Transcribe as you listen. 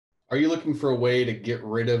Are you looking for a way to get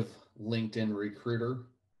rid of LinkedIn Recruiter?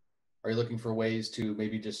 Are you looking for ways to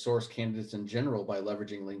maybe just source candidates in general by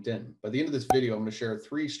leveraging LinkedIn? By the end of this video, I'm going to share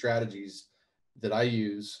 3 strategies that I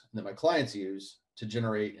use and that my clients use to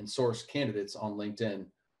generate and source candidates on LinkedIn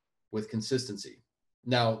with consistency.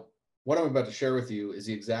 Now, what I'm about to share with you is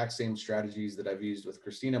the exact same strategies that I've used with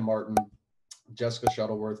Christina Martin, Jessica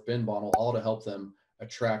Shuttleworth, Ben Bonnell, all to help them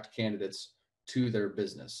attract candidates to their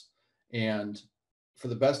business. And for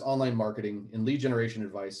the best online marketing and lead generation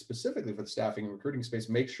advice, specifically for the staffing and recruiting space,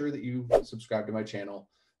 make sure that you subscribe to my channel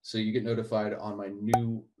so you get notified on my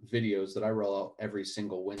new videos that I roll out every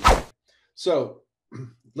single Wednesday. So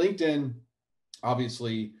LinkedIn,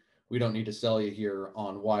 obviously, we don't need to sell you here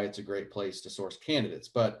on why it's a great place to source candidates,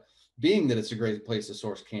 but being that it's a great place to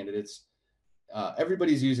source candidates,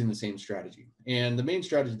 everybody's using the same strategy. And the main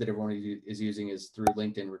strategy that everyone is using is through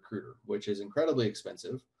LinkedIn Recruiter, which is incredibly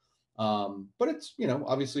expensive. But it's,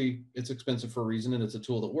 obviously it's expensive for a reason, and it's a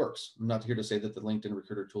tool that works. I'm not here to say that the LinkedIn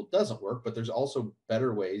Recruiter tool doesn't work, but there's also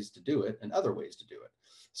better ways to do it and other ways to do it.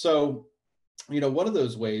 So, one of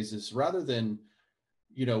those ways is rather than,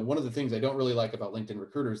 one of the things I don't really like about LinkedIn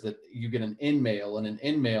Recruiter is that you get an in-mail, and an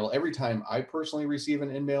in-mail, every time I personally receive an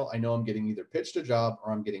in-mail, I know I'm getting either pitched a job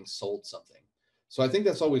or I'm getting sold something. So I think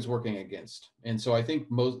that's always working against. And so I think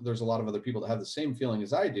there's a lot of other people that have the same feeling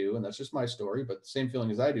as I do, and that's just my story, but the same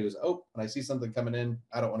feeling as I do is, oh, when I see something coming in,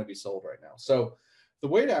 I don't want to be sold right now. So the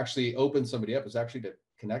way to actually open somebody up is actually to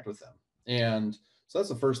connect with them. And so that's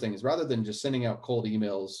the first thing, is rather than just sending out cold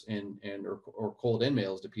emails or cold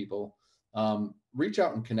in-mails to people, reach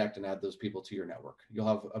out and connect and add those people to your network. You'll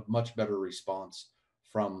have a much better response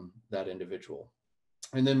from that individual.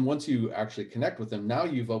 And then once you actually connect with them, now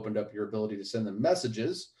you've opened up your ability to send them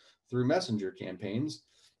messages through messenger campaigns.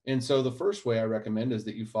 And so the first way I recommend is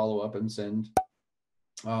that you follow up and send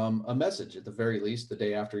a message at the very least the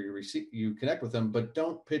day after you connect with them, but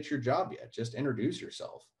don't pitch your job yet. Just introduce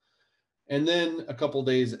yourself. And then a couple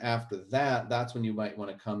days after that, that's when you might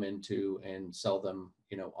want to come into and sell them,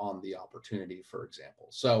 on the opportunity, for example.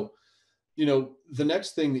 So the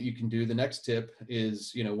next thing that you can do, the next tip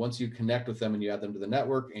is, once you connect with them and you add them to the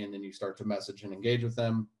network and then you start to message and engage with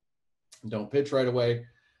them, don't pitch right away.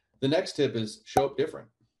 The next tip is show up different.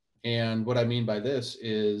 And what I mean by this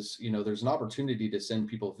is, there's an opportunity to send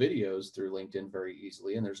people videos through LinkedIn very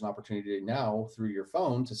easily. And there's an opportunity now through your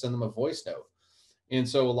phone to send them a voice note. And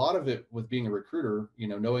so a lot of it with being a recruiter,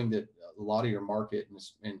 knowing that a lot of your market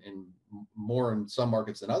and more in some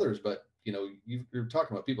markets than others, but you're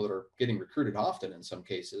talking about people that are getting recruited often in some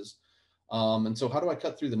cases. And so how do I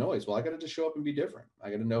cut through the noise? Well, I got to just show up and be different.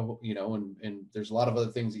 I got to know, and there's a lot of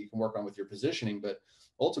other things that you can work on with your positioning, but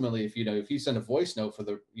ultimately, if you send a voice note for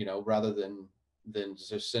the, rather than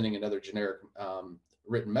just sending another generic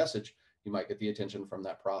written message, you might get the attention from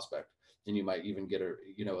that prospect, and you might even get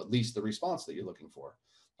at least the response that you're looking for.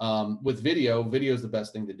 With video is the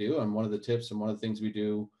best thing to do. And one of the tips and one of the things we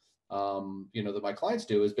do, that my clients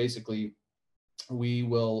do is basically we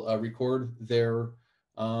will record their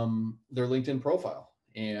LinkedIn profile,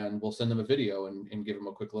 and we'll send them a video and give them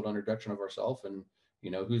a quick little introduction of ourselves. And,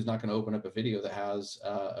 who's not going to open up a video that has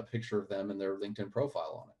a picture of them and their LinkedIn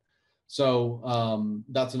profile on it. So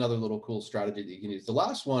that's another little cool strategy that you can use. The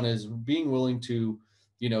last one is being willing to,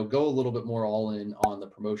 go a little bit more all in on the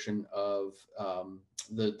promotion of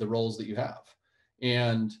the roles that you have.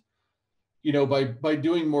 And by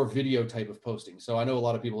doing more video type of posting. So I know a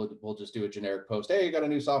lot of people will just do a generic post. Hey, you got a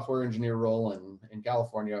new software engineer role in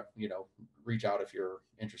California, reach out if you're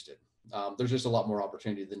interested. There's just a lot more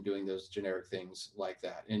opportunity than doing those generic things like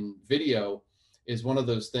that. And video is one of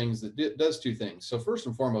those things that does 2 things. So first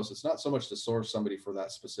and foremost, it's not so much to source somebody for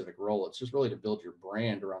that specific role. It's just really to build your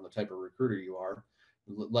brand around the type of recruiter you are,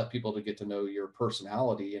 let people to get to know your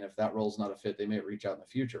personality. And if that role is not a fit, they may reach out in the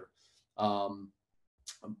future. But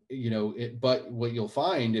what you'll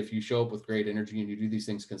find if you show up with great energy and you do these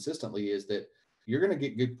things consistently is that you're going to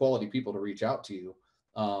get good quality people to reach out to you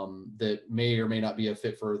that may or may not be a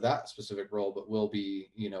fit for that specific role, but will be,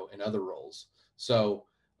 in other roles. So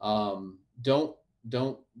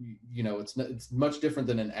it's much different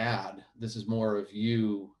than an ad. This is more of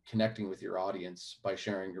you connecting with your audience by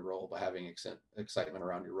sharing your role, by having excitement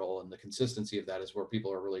around your role. And the consistency of that is where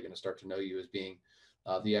people are really going to start to know you as being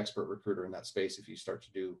the expert recruiter in that space if you start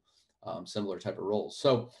to do similar type of roles.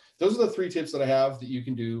 So those are the 3 tips that I have that you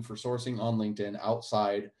can do for sourcing on LinkedIn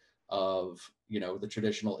outside of, the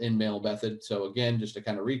traditional in-mail method. So again, just to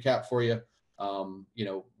kind of recap for you,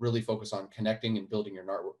 really focus on connecting and building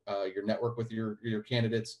your network with your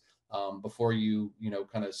candidates before you,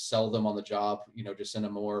 kind of sell them on the job. Just send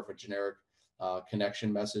them more of a generic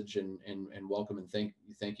connection message and welcome and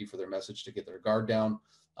thank you for their message to get their guard down.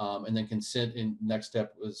 And then consent in next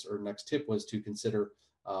tip was to consider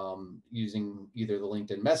using either the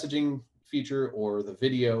LinkedIn messaging feature or the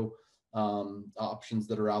video options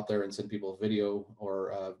that are out there, and send people video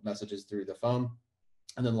or messages through the phone.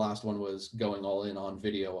 And then the last one was going all in on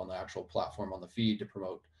video on the actual platform on the feed to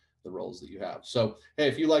promote the roles that you have. So, hey,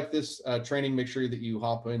 if you like this training, make sure that you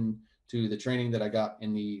hop in to the training that I got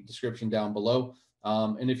in the description down below.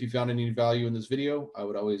 And if you found any value in this video, I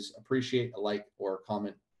would always appreciate a like or a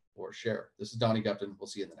comment or share. This is Donnie Gupton. We'll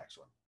see you in the next one.